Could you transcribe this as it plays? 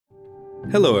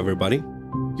Hello everybody.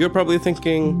 You're probably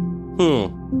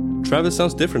thinking, Travis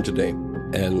sounds different today.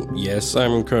 And yes,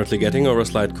 I'm currently getting over a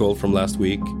slight cold from last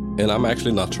week, and I'm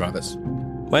actually not Travis.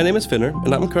 My name is Finner,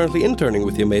 and I'm currently interning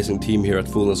with the amazing team here at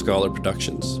Fool and Scholar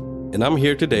Productions. And I'm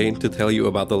here today to tell you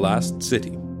about The Last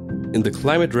City. In the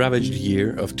climate-ravaged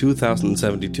year of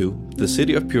 2072, the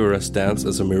city of Pura stands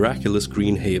as a miraculous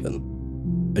green haven.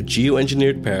 A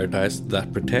geoengineered paradise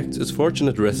that protects its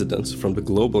fortunate residents from the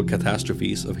global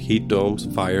catastrophes of heat domes,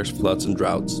 fires, floods, and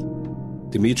droughts.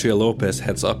 Demetria Lopez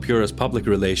heads up Pura's public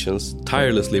relations,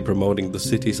 tirelessly promoting the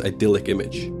city's idyllic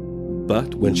image.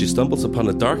 But when she stumbles upon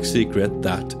a dark secret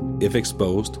that, if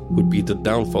exposed, would be the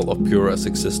downfall of Pura's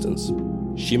existence,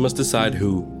 she must decide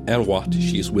who and what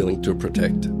she is willing to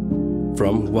protect.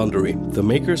 From Wondery, the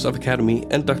makers of Academy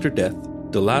and Dr. Death,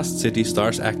 The Last City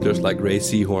stars actors like Ray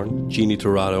Seahorn, Jeannie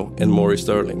Torrado, and Maury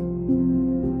Sterling.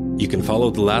 You can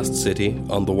follow The Last City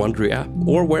on the Wondery app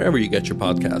or wherever you get your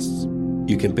podcasts.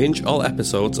 You can binge all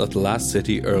episodes of The Last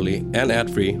City early and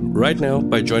ad-free right now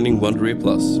by joining Wondery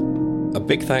Plus. A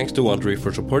big thanks to Wondery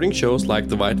for supporting shows like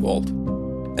The White Vault.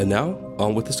 And now,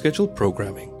 on with the scheduled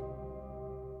programming.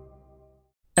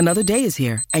 Another day is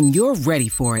here, and you're ready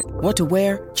for it. What to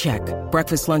wear? Check.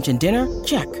 Breakfast, lunch, and dinner?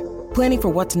 Check. Planning for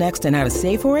what's next and how to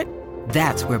save for it?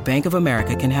 That's where Bank of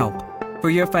America can help. For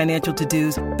your financial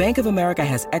to-dos, Bank of America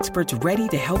has experts ready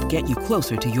to help get you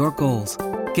closer to your goals.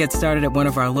 Get started at one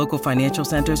of our local financial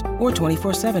centers or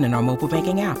 24/7 in our mobile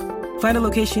banking app. Find a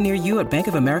location near you at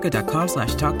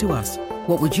bankofamerica.com/talktous.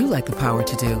 What would you like the power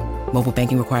to do? Mobile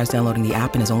banking requires downloading the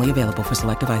app and is only available for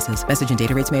select devices. Message and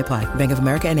data rates may apply. Bank of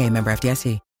America N.A., member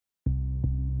FDIC.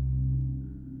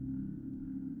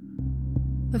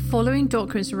 The following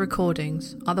documents and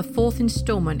recordings are the fourth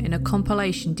instalment in a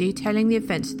compilation detailing the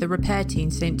events of the repair team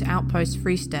sent to Outpost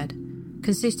Freestead,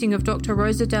 consisting of Dr.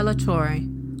 Rosa Della Torre,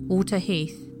 Walter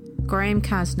Heath, Graham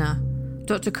Kasner,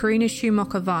 Dr. Karina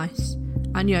Schumacher-Weiss,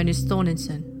 and Jonas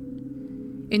Thorninson.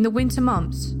 In the winter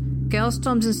months, gale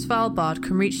storms in Svalbard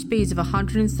can reach speeds of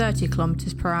 130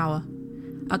 km per hour.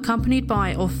 Accompanied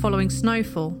by or following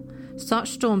snowfall,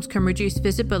 such storms can reduce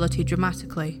visibility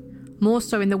dramatically, more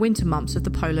so in the winter months of the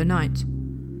polar night.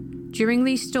 During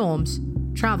these storms,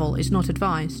 travel is not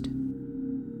advised.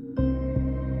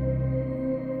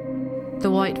 The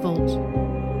White Vault.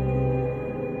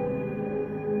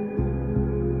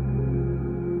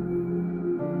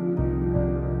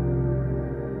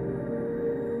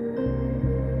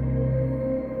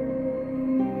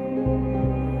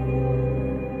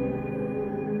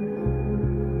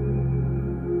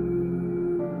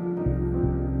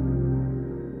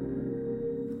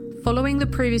 Following the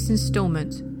previous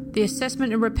instalment, the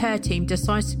assessment and repair team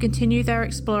decides to continue their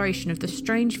exploration of the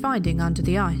strange finding under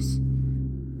the ice.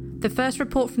 The first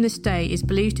report from this day is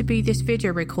believed to be this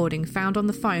video recording found on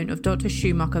the phone of Dr.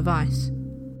 Schumacher-Weiss.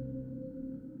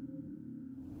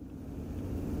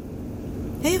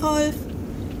 Hey Rolf,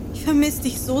 ich vermisse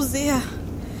dich so sehr.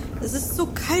 Es ist so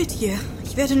kalt hier.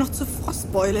 Ich werde noch zur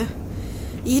Frostbeule.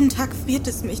 Jeden Tag friert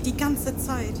es mich die ganze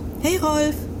Zeit. Hey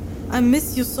Rolf, I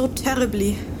miss you so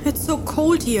terribly. It's so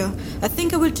cold here. I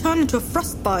think I will turn into a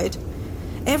frostbite.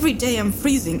 Every day I'm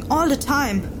freezing, all the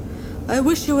time. I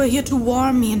wish you were here to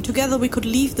warm me and together we could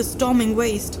leave the storming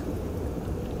waste.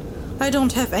 I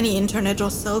don't have any internet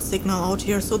or cell signal out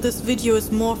here, so this video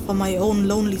is more for my own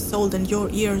lonely soul than your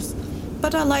ears.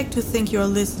 But I like to think you're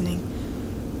listening.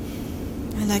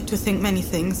 I like to think many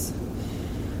things.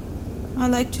 I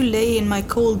like to lay in my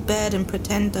cold bed and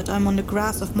pretend that I'm on the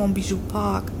grass of Montbijou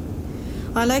Park.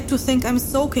 I like to think I'm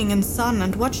soaking in sun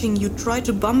and watching you try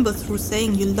to bumble through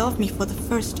saying you love me for the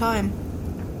first time.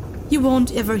 You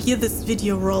won't ever hear this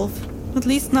video, Rolf. At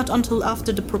least not until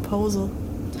after the proposal.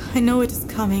 I know it is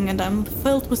coming and I'm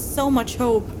filled with so much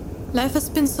hope. Life has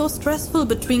been so stressful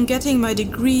between getting my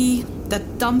degree,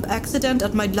 that dump accident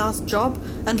at my last job,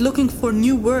 and looking for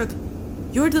new work.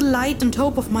 You're the light and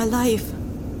hope of my life.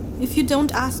 If you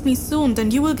don't ask me soon,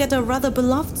 then you will get a rather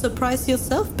beloved surprise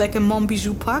yourself back in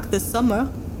Montbijou Park this summer.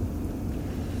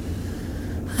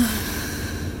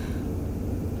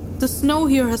 The snow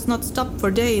here has not stopped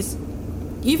for days.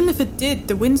 Even if it did,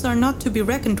 the winds are not to be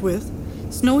reckoned with.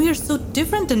 Snow here is so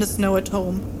different than the snow at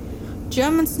home.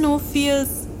 German snow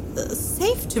feels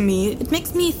safe to me. It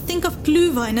makes me think of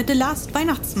Glühwein at the last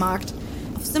Weihnachtsmarkt,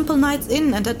 of simple nights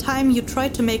in and a time you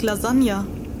tried to make lasagna.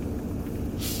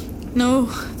 No,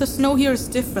 the snow here is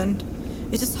different.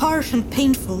 It is harsh and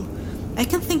painful. I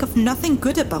can think of nothing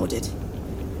good about it.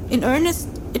 In earnest,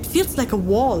 it feels like a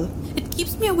wall. It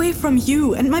keeps me away from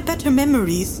you and my better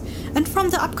memories, and from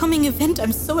the upcoming event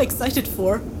I'm so excited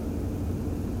for.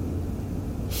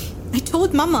 I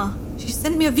told Mama. She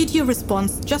sent me a video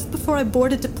response just before I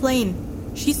boarded the plane.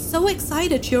 She's so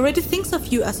excited she already thinks of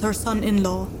you as her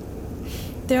son-in-law.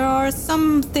 There are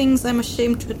some things I'm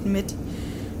ashamed to admit.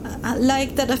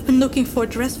 Like that I've been looking for a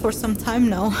dress for some time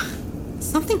now.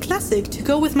 Something classic to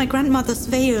go with my grandmother's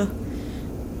veil.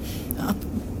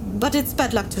 But it's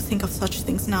bad luck to think of such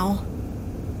things now.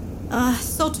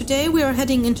 So today we are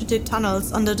heading into the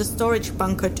tunnels under the storage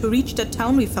bunker to reach that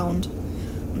town we found.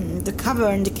 The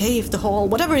cavern, the cave, the hall,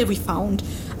 whatever we found.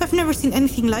 I've never seen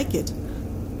anything like it.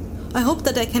 I hope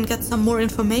that I can get some more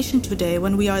information today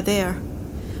when we are there.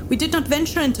 We did not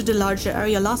venture into the larger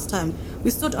area last time.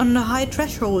 We stood on a high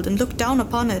threshold and looked down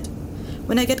upon it.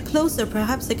 When I get closer,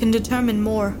 perhaps I can determine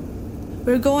more.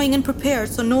 We're going in prepared,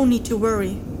 so no need to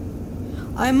worry.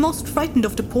 I am most frightened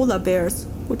of the polar bears,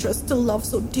 which I still love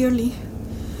so dearly.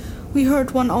 We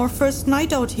heard one our first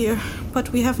night out here,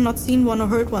 but we have not seen one or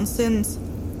heard one since.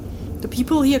 The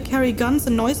people here carry guns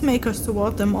and noisemakers to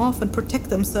ward them off and protect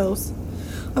themselves.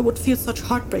 I would feel such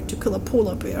heartbreak to kill a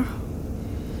polar bear.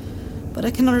 But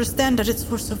I can understand that it's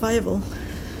for survival.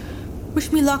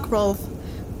 Wish me luck, Rolf.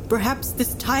 Perhaps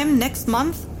this time next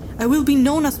month, I will be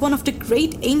known as one of the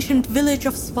great ancient village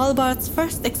of Svalbard's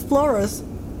first explorers.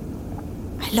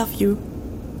 I love you.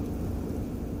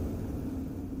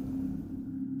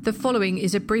 The following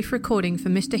is a brief recording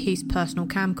from Mr. Heath's personal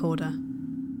camcorder.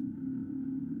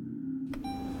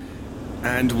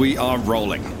 And we are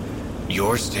rolling.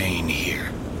 You're staying here.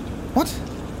 What?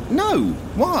 No.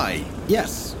 Why?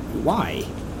 Yes, why?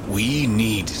 We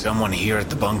need someone here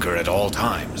at the bunker at all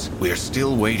times. We're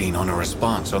still waiting on a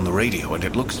response on the radio, and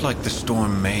it looks like the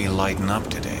storm may lighten up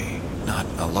today. Not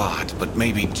a lot, but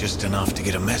maybe just enough to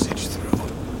get a message through.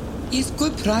 It's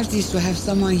good practice to have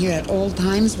someone here at all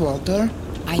times, Walter.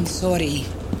 I'm sorry.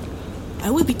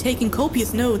 I will be taking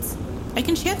copious notes. I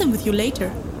can share them with you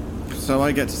later. So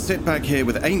I get to sit back here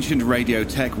with ancient radio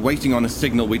tech waiting on a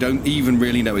signal we don't even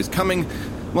really know is coming,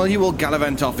 while you all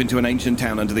gallivant off into an ancient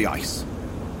town under the ice.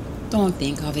 Don't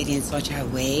think of it in such a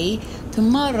way.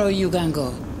 Tomorrow you can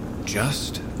go.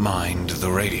 Just mind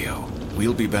the radio.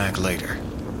 We'll be back later.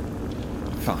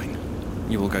 Fine.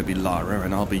 You will go be Lara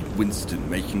and I'll be Winston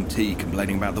making tea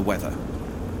complaining about the weather.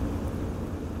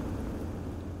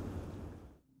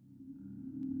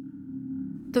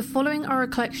 The following are a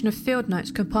collection of field notes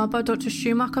compiled by Dr.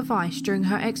 Schumacher Weiss during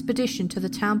her expedition to the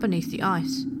town beneath the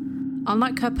ice.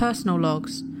 Unlike her personal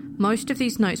logs, most of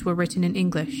these notes were written in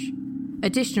English.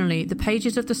 Additionally, the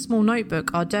pages of the small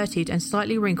notebook are dirtied and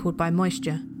slightly wrinkled by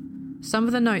moisture. Some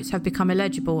of the notes have become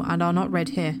illegible and are not read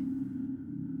here.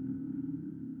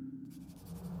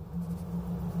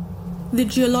 The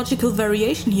geological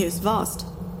variation here is vast.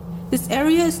 This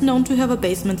area is known to have a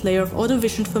basement layer of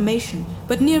Ordovician formation,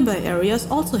 but nearby areas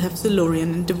also have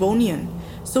Silurian and Devonian,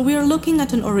 so we are looking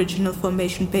at an original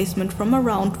formation basement from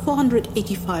around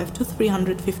 485 to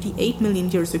 358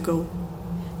 million years ago.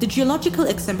 The geological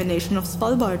examination of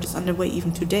Svalbard is underway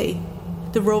even today.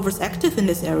 The rovers active in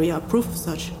this area are proof of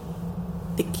such.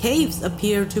 The caves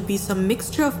appear to be some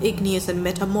mixture of igneous and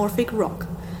metamorphic rock,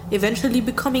 eventually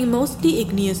becoming mostly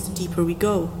igneous the deeper we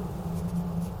go.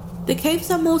 The caves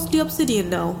are mostly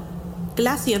obsidian now,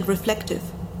 glassy and reflective.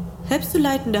 Helps to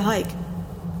lighten the hike.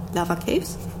 Lava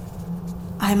caves?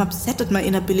 I am upset at my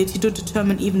inability to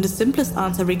determine even the simplest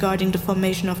answer regarding the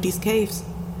formation of these caves.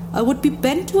 I would be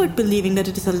bent toward believing that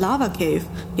it is a lava cave,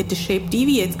 yet the shape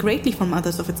deviates greatly from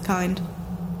others of its kind.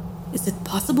 Is it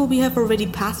possible we have already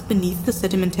passed beneath the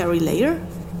sedimentary layer?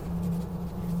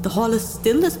 The hall is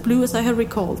still as blue as I had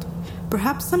recalled.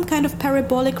 Perhaps some kind of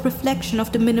parabolic reflection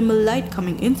of the minimal light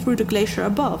coming in through the glacier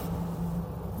above.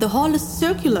 The hall is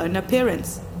circular in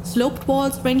appearance, sloped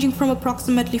walls ranging from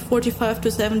approximately 45 to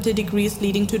 70 degrees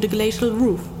leading to the glacial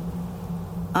roof.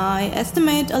 I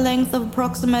estimate a length of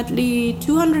approximately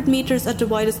 200 meters at the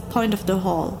widest point of the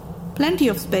hall. Plenty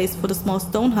of space for the small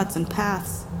stone huts and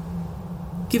paths.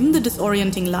 Given the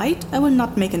disorienting light, I will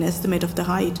not make an estimate of the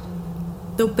height.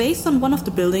 Though based on one of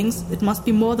the buildings, it must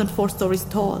be more than 4 stories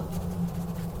tall.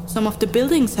 Some of the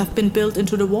buildings have been built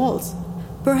into the walls.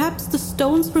 Perhaps the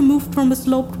stones removed from the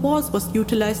sloped walls was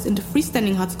utilized in the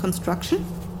freestanding hut's construction?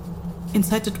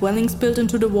 Inside the dwellings built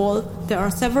into the wall, there are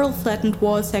several flattened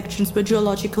wall sections where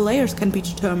geological layers can be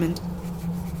determined.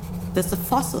 There's a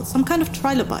fossil, some kind of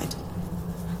trilobite.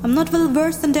 I'm not well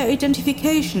versed in their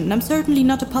identification, and I'm certainly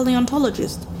not a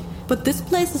paleontologist, but this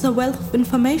place is a wealth of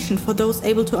information for those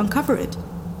able to uncover it.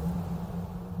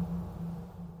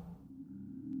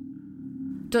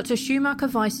 Dr. Schumacher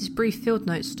Weiss's brief field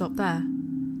notes stop there.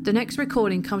 The next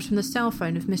recording comes from the cell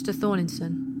phone of Mr.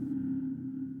 Thorninson.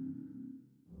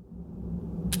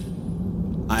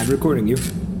 I'm recording you.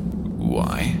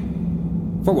 Why?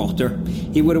 For Walter.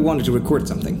 He would have wanted to record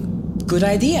something. Good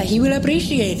idea. He will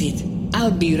appreciate it.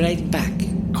 I'll be right back.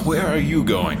 Where are you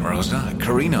going, Rosa?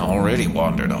 Karina already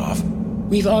wandered off.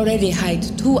 We've already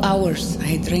hiked 2 hours.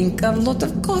 I drink a lot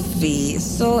of coffee,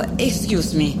 so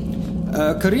excuse me.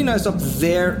 Karina is up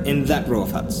there in that row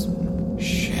of huts.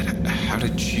 Shit, how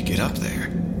did she get up there?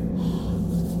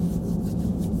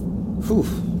 Whew.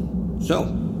 So,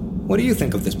 what do you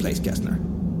think of this place, Kessner?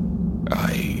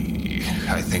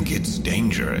 I think it's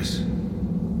dangerous.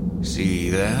 See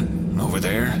that? Over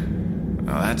there?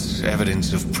 Well, that's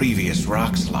evidence of previous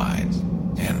rock slides.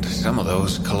 And some of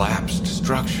those collapsed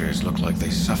structures look like they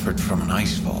suffered from an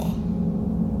icefall.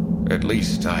 At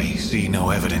least I see no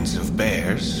evidence of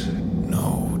bears.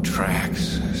 No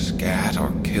tracks, scat,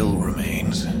 or kill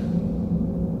remains.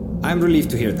 I'm relieved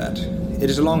to hear that. It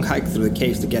is a long hike through the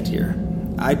caves to get here.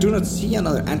 I do not see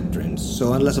another entrance,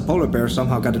 so unless a polar bear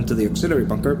somehow got into the auxiliary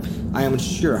bunker, I am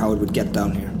unsure how it would get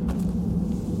down here.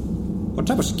 What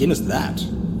type of skin is that?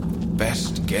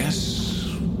 Best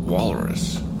guess,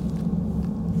 walrus.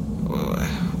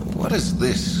 What does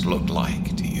this look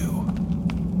like to you?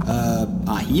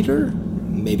 A heater?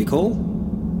 Maybe coal?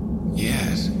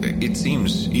 Yes, it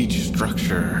seems each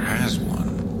structure has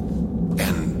one.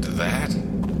 And that?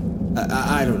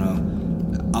 I don't know.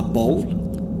 A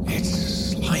bowl? It's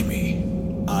slimy.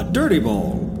 A dirty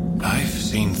bowl. I've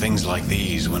seen things like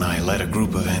these when I led a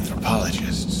group of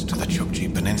anthropologists to the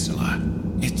Chukchi Peninsula.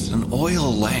 It's an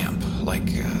oil lamp,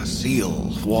 like a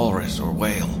seal, walrus, or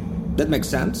whale. That makes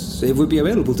sense. It would be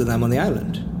available to them on the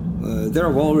island. There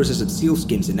are walruses and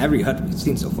sealskins in every hut we've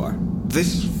seen so far.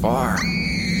 This far?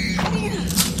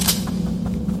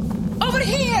 Over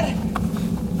here!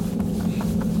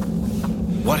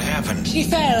 What happened? She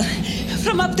fell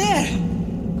from up there.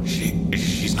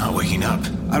 She's not waking up.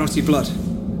 I don't see blood.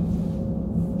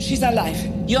 She's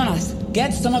alive. Jonas,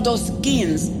 get some of those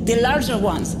skins. The larger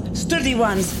ones. Sturdy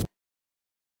ones.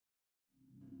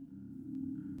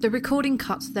 The recording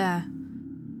cuts there.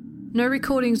 No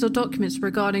recordings or documents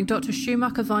regarding Dr.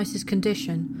 Schumacher Weiss's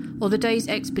condition or the day's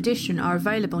expedition are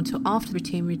available until after the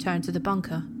team returned to the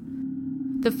bunker.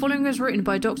 The following was written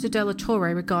by Dr. Della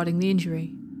Torre regarding the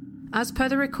injury. As per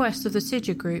the request of the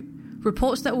Sigil Group,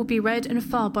 reports that will be read and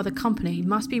filed by the company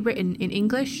must be written in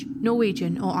English,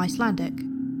 Norwegian or Icelandic.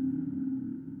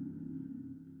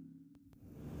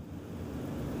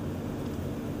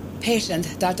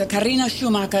 Patient, Dr. Karina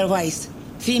Schumacher Weiss.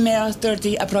 Female,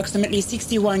 30, approximately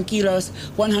 61 kilos,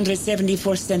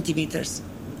 174 centimeters.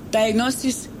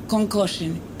 Diagnosis,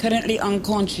 concussion. Currently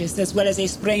unconscious, as well as a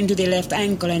sprain to the left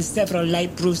ankle and several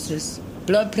light bruises.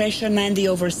 Blood pressure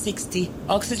 90/60.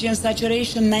 Oxygen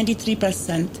saturation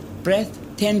 93%. Breath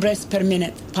 10 breaths per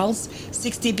minute. Pulse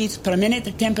 60 beats per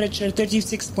minute. Temperature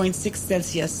 36.6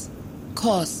 Celsius.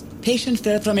 Cause. Patient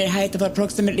fell from a height of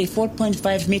approximately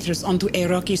 4.5 meters onto a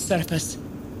rocky surface.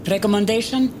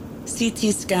 Recommendation?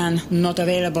 CT scan not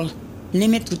available.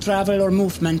 Limit to travel or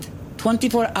movement.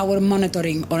 24-hour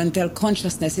monitoring or until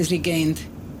consciousness is regained.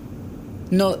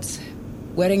 Notes.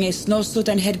 Wearing a snowsuit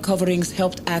and head coverings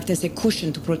helped act as a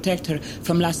cushion to protect her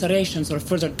from lacerations or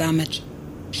further damage.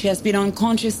 She has been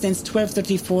unconscious since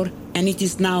 12:34 and it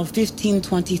is now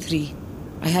 15:23.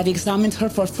 I have examined her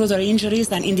for further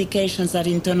injuries and indications of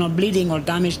internal bleeding or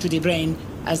damage to the brain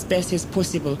as best as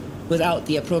possible without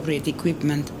the appropriate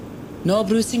equipment. No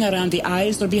bruising around the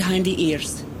eyes or behind the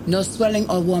ears. No swelling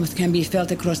or warmth can be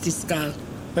felt across the skull.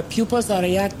 Her pupils are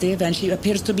reactive and she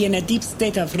appears to be in a deep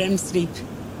state of REM sleep.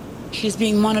 She is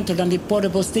being monitored on the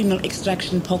portable signal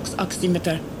extraction pulse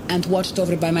oximeter and watched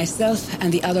over by myself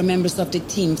and the other members of the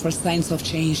team for signs of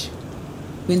change.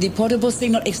 When the portable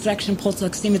signal extraction pulse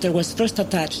oximeter was first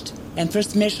attached and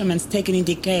first measurements taken in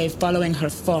the cave following her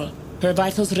fall, her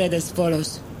vitals read as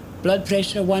follows. Blood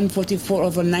pressure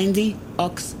 144/90,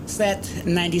 ox sat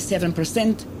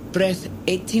 97%, breath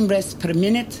 18 breaths per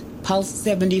minute, pulse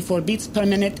 74 beats per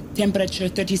minute, temperature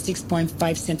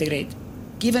 36.5 centigrade.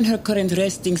 Given her current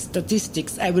resting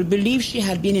statistics, I would believe she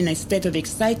had been in a state of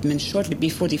excitement shortly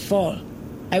before the fall.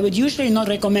 I would usually not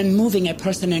recommend moving a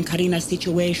person in Karina's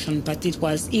situation, but it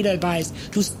was ill-advised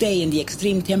to stay in the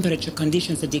extreme temperature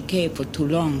conditions of the cave for too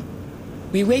long.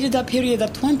 We waited a period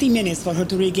of 20 minutes for her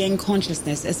to regain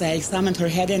consciousness as I examined her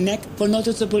head and neck for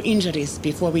noticeable injuries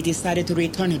before we decided to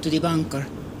return her to the bunker.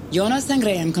 Jonas and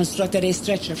Graham constructed a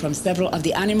stretcher from several of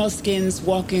the animal skins,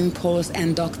 walking poles,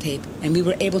 and duct tape, and we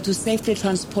were able to safely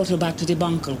transport her back to the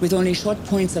bunker with only short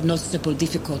points of noticeable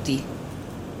difficulty.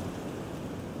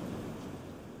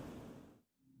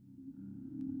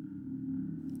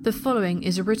 The following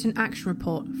is a written action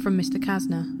report from Mr.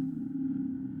 Kasner.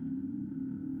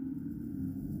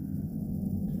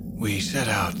 We set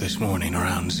out this morning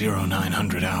around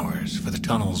 0900 hours for the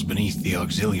tunnels beneath the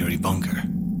auxiliary bunker.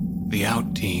 The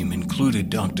out team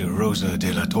included Dr. Rosa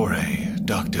de la Torre,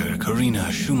 Dr.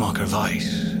 Karina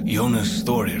Schumacher-Weiss, Jonas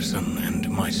Thorirson, and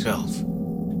myself.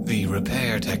 The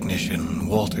repair technician,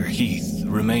 Walter Heath,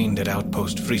 remained at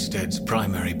Outpost Freested's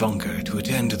primary bunker to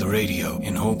attend to the radio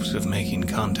in hopes of making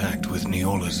contact with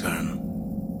Neolacern.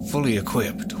 Fully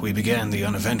equipped, we began the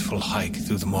uneventful hike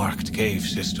through the marked cave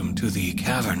system to the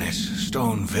cavernous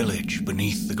stone village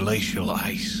beneath the glacial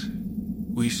ice.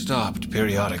 We stopped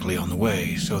periodically on the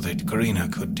way so that Karina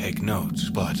could take notes,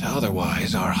 but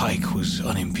otherwise our hike was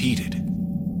unimpeded.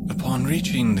 Upon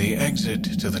reaching the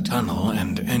exit to the tunnel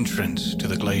and entrance to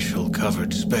the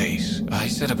glacial-covered space, I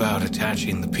set about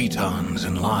attaching the pitons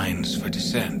and lines for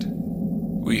descent.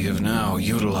 We have now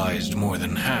utilized more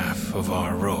than half of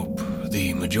our rope,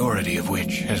 the majority of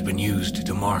which has been used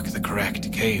to mark the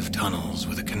correct cave tunnels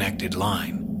with a connected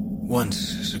line. Once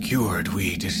secured,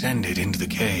 we descended into the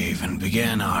cave and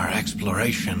began our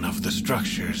exploration of the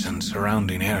structures and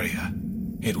surrounding area.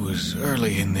 It was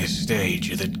early in this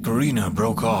stage that Karina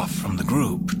broke off from the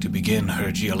group to begin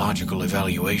her geological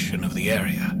evaluation of the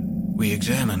area. We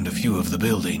examined a few of the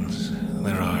buildings.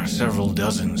 There are several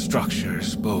dozen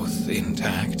structures, both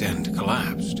intact and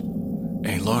collapsed.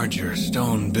 A larger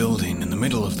stone building in the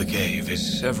middle of the cave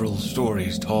is several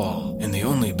stories tall, and the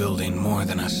only building more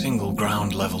than a single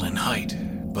ground level in height.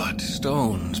 But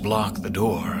stones block the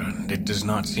door, and it does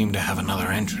not seem to have another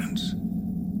entrance.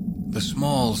 The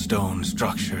small stone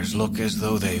structures look as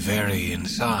though they vary in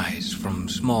size, from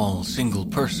small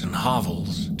single-person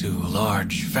hovels to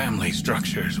large family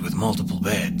structures with multiple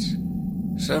beds.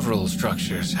 Several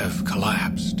structures have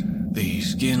collapsed. The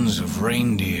skins of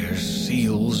reindeers,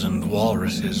 seals, and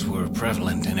walruses were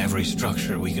prevalent in every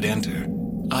structure we could enter.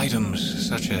 Items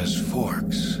such as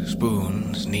forks,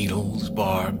 spoons, needles,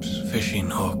 barbs, fishing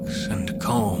hooks, and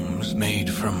combs made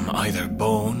from either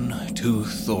bone,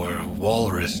 tooth, or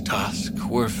walrus tusk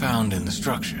were found in the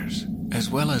structures, as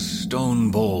well as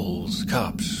stone bowls,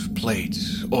 cups,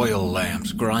 plates, oil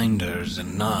lamps, grinders,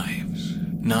 and knives.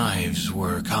 Knives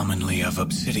were commonly of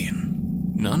obsidian.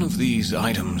 None of these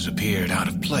items appeared out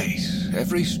of place.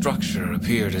 Every structure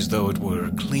appeared as though it were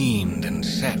cleaned and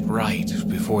set right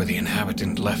before the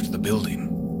inhabitant left the building.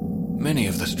 Many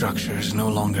of the structures no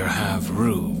longer have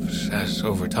roofs, as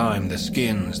over time the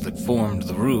skins that formed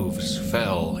the roofs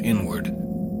fell inward.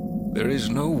 There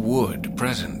is no wood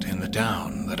present in the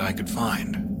town that I could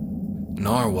find.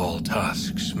 Narwhal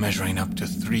tusks measuring up to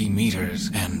 3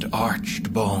 meters and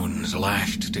arched bones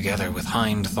lashed together with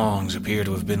hind thongs appear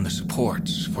to have been the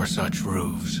supports for such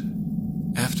roofs.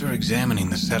 After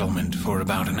examining the settlement for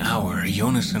about an hour,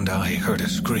 Jonas and I heard a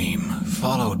scream,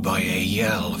 followed by a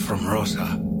yell from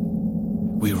Rosa.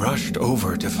 We rushed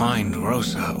over to find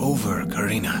Rosa over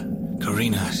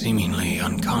Karina seemingly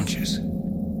unconscious.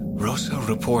 Rosa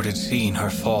reported seeing her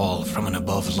fall from an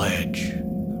above ledge.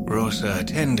 Rosa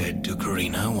attended to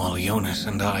Karina while Jonas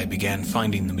and I began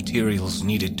finding the materials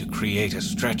needed to create a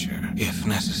stretcher, if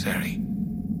necessary.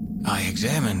 I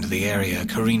examined the area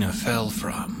Karina fell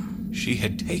from. She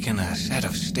had taken a set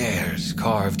of stairs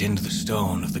carved into the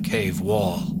stone of the cave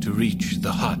wall to reach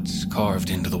the huts carved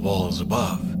into the walls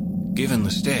above. Given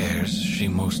the stairs, she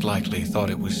most likely thought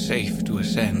it was safe to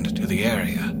ascend to the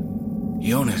area.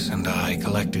 Jonas and I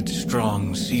collected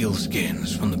strong seal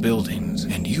skins from the buildings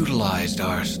and utilized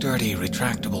our sturdy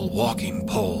retractable walking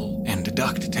pole and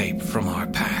duct tape from our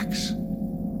packs.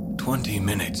 20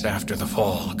 minutes after the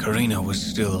fall, Karina was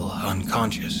still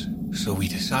unconscious, so we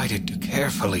decided to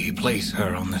carefully place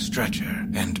her on the stretcher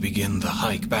and begin the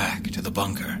hike back to the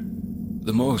bunker.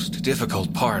 The most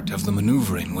difficult part of the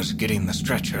maneuvering was getting the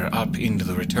stretcher up into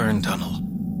the return tunnel.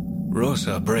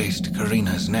 Rosa braced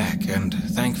Karina's neck, and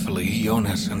thankfully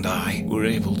Jonas and I were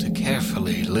able to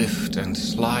carefully lift and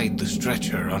slide the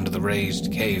stretcher onto the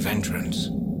raised cave entrance.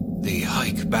 The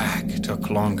hike back took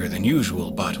longer than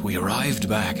usual, but we arrived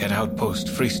back at Outpost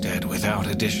Freested without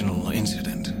additional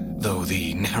incident, though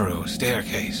the narrow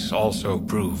staircase also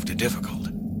proved difficult.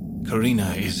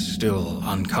 Karina is still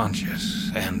unconscious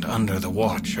and under the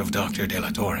watch of Dr. De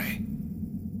La Torre.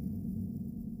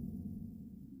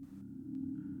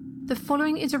 The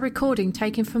following is a recording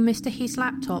taken from Mr. Heath's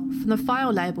laptop from the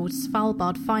file labelled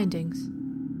Svalbard Findings.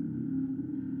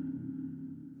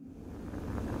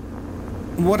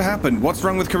 What happened? What's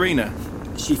wrong with Karina?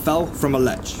 She fell from a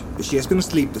ledge. She has been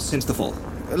asleep since the fall.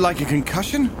 Like a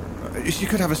concussion? She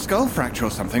could have a skull fracture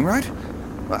or something, right?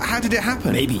 How did it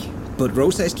happen? Maybe, but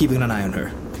Rosa is keeping an eye on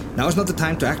her. Now is not the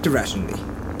time to act irrationally.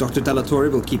 Dr. De La Torre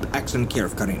will keep excellent care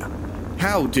of Karina.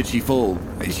 How did she fall?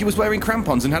 She was wearing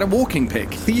crampons and had a walking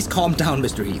pick. Please calm down,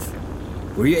 Mr. Heath.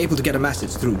 Were you able to get a message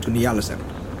through to Niallisen?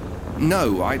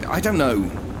 No, I don't know.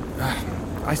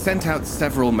 I sent out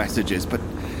several messages, but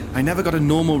I never got a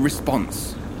normal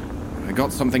response. I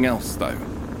got something else, though.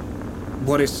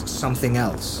 What is something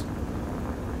else?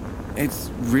 It's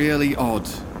really odd.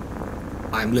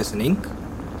 I'm listening.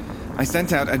 I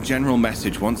sent out a general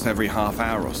message once every half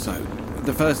hour or so.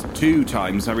 The first 2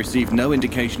 times I received no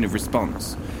indication of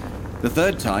response. The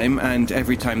third time, and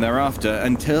every time thereafter,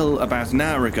 until about an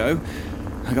hour ago,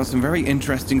 I got some very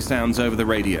interesting sounds over the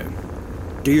radio.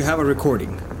 Do you have a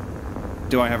recording?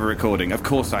 Do I have a recording? Of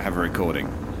course I have a recording.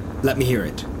 Let me hear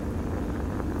it.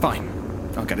 Fine.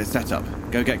 I'll get it set up.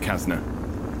 Go get Kasna.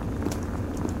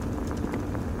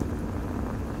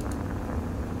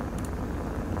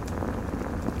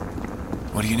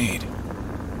 What do you need?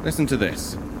 Listen to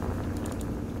this.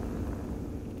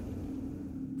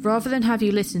 Rather than have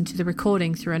you listen to the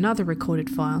recording through another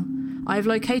recorded file, I have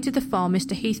located the file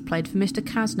Mr. Heath played for Mr.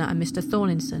 Kasna and Mr.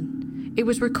 Thorninson. It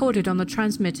was recorded on the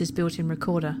transmitter's built-in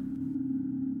recorder.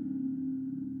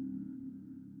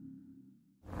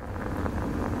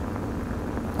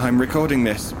 I'm recording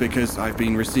this because I've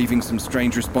been receiving some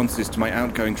strange responses to my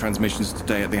outgoing transmissions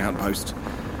today at the outpost.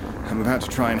 I'm about to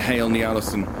try and hail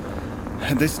Niallisen.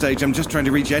 At this stage, I'm just trying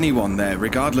to reach anyone there,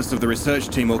 regardless of the research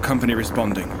team or company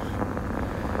responding.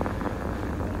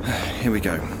 Here we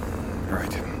go. Right.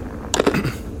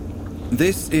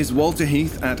 This is Walter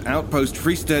Heath at Outpost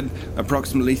Freestead,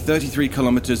 approximately 33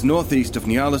 kilometers northeast of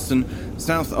Niallisen,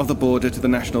 south of the border to the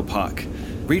National Park.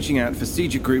 Reaching out for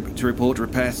Siege Group to report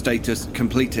repair status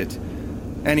completed.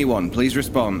 Anyone, please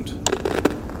respond.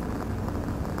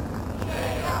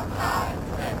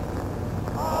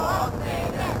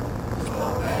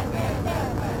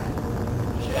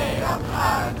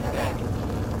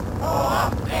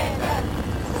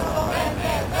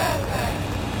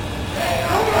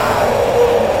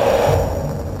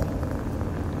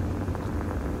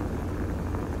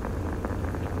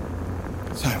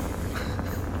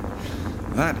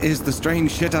 That is the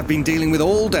strange shit I've been dealing with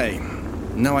all day.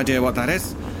 No idea what that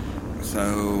is.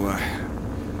 So,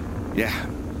 yeah.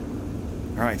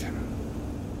 Right.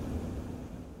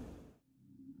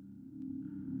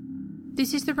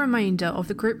 This is the remainder of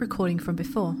the group recording from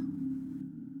before.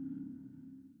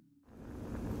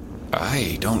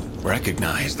 I don't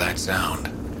recognize that sound.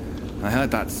 I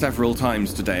heard that several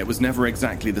times today. It was never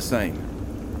exactly the same.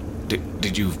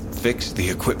 Did you fix the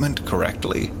equipment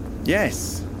correctly?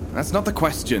 Yes. That's not the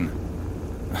question.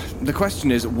 The question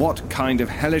is, what kind of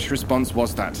hellish response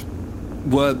was that?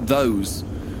 Were those?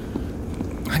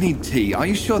 I need tea. Are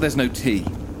you sure there's no tea?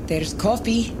 There's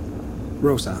coffee.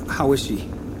 Rosa, how is she?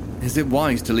 Is it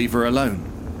wise to leave her alone?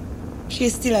 She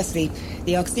is still asleep.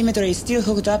 The oximeter is still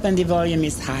hooked up and the volume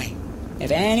is high.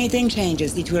 If anything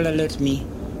changes, it will alert me.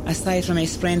 Aside from a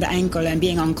sprained ankle and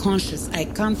being unconscious, I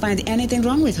can't find anything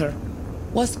wrong with her.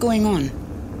 What's going on?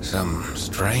 Some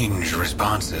strange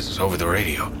responses over the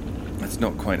radio. That's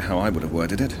not quite how I would have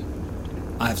worded it.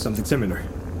 I have something similar.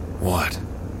 What?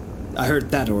 I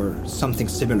heard that or something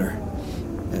similar.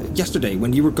 Yesterday,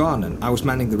 when you were gone and I was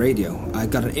manning the radio, I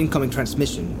got an incoming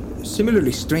transmission,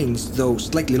 similarly strange, though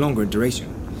slightly longer in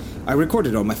duration. I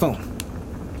recorded it on my phone.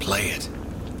 Play it.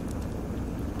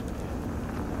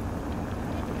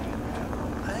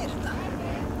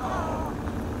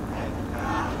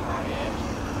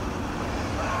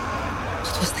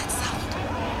 What was that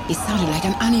sound? It sounded like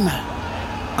an animal.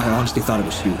 I honestly thought it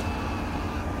was you.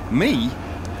 Me?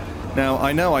 Now,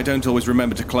 I know I don't always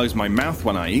remember to close my mouth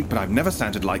when I eat, but I've never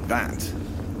sounded like that.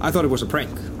 I thought it was a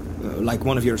prank. Like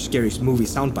one of your scariest movie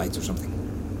sound bites or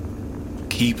something.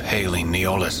 Keep hailing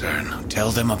Niallisen.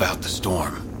 Tell them about the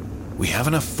storm. We have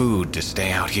enough food to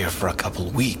stay out here for a couple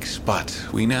weeks, but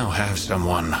we now have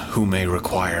someone who may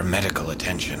require medical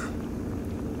attention.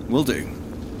 Will do.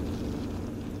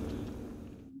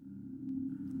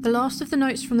 The last of the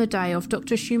notes from the day of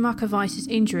Dr. Schumacher Weiss's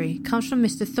injury comes from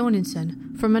Mr.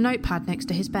 Thorninson from a notepad next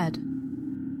to his bed.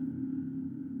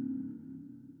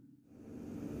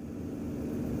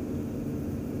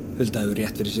 Hulda hefur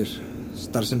rétt fyrir sér.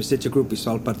 Starfsemi Siege Group í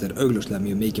Svalbard augljóslega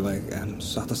mjög mikilvæg, en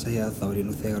satt að segja þá ég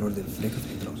nú þegar orðið frekar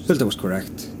þreyttur á þessu. Hulda was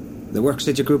correct. The work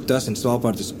Siege Group does in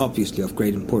Svalbard is obviously of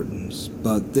great importance,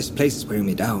 but this place is wearing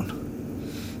me down.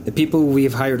 The people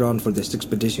we've hired on for this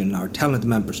expedition are talented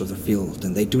members of their field,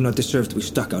 and they do not deserve to be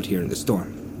stuck out here in the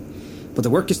storm. But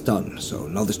the work is done, so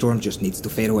now the storm just needs to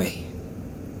fade away.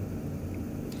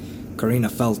 Karina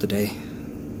fell today,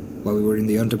 while we were in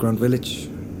the underground village.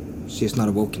 She has not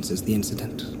awoken since the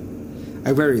incident.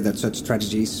 I worry that such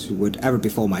tragedies would ever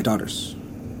befall my daughters.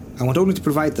 I want only to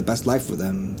provide the best life for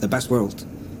them, the best world.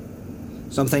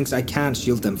 Some things I can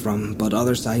shield them from, but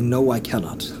others I know I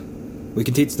cannot. We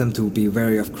can teach them to be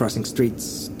wary of crossing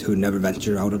streets, to never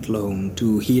venture out alone,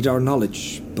 to heed our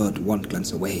knowledge, but one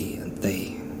glance away and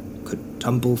they could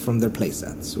tumble from their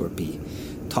playsets or be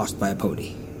tossed by a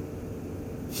pony.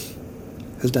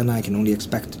 Hilda and I can only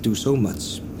expect to do so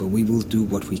much, but we will do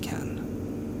what we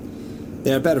can.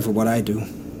 They are better for what I do.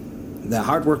 The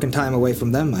hard work and time away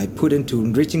from them I put into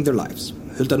enriching their lives.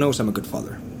 Hilda knows I'm a good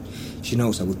father. She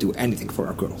knows I will do anything for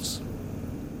our girls.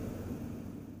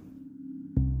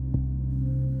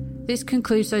 This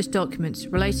concludes those documents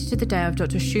related to the day of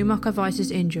Dr. Schumacher Weiss's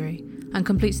injury and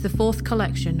completes the 4th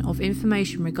collection of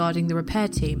information regarding the repair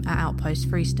team at Outpost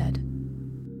Freestead.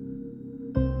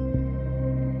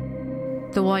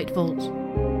 The White Vault.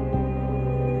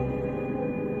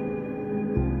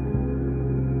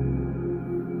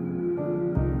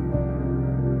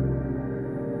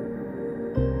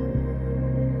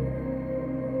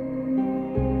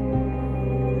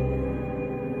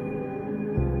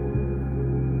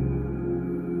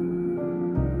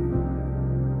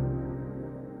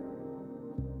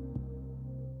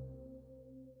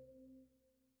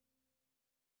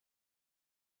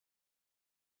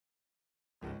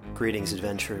 Greetings,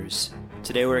 adventurers.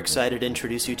 Today we're excited to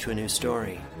introduce you to a new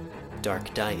story,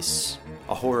 Dark Dice,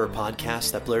 a horror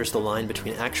podcast that blurs the line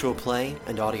between actual play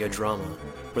and audio drama,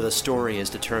 where the story is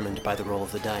determined by the roll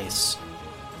of the dice.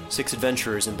 6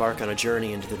 adventurers embark on a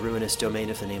journey into the ruinous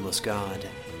domain of the Nameless God.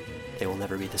 They will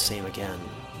never be the same again.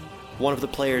 One of the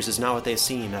players is not what they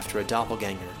seem after a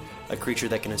doppelganger, a creature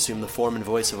that can assume the form and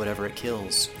voice of whatever it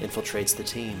kills, infiltrates the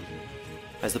team.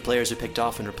 As the players are picked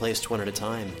off and replaced one at a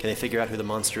time, can they figure out who the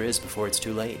monster is before it's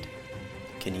too late?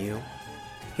 Can you?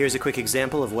 Here's a quick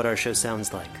example of what our show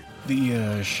sounds like.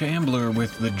 The shambler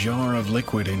with the jar of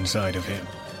liquid inside of him.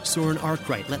 Soren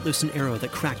Arkwright let loose an arrow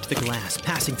that cracked the glass,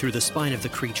 passing through the spine of the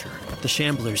creature. The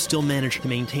shambler still managed to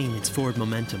maintain its forward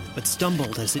momentum, but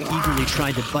stumbled as it eagerly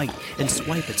tried to bite and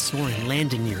swipe at Soren,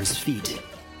 landing near his feet.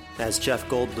 As Jeff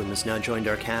Goldblum has now joined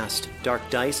our cast, Dark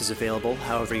Dice is available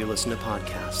however you listen to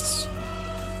podcasts.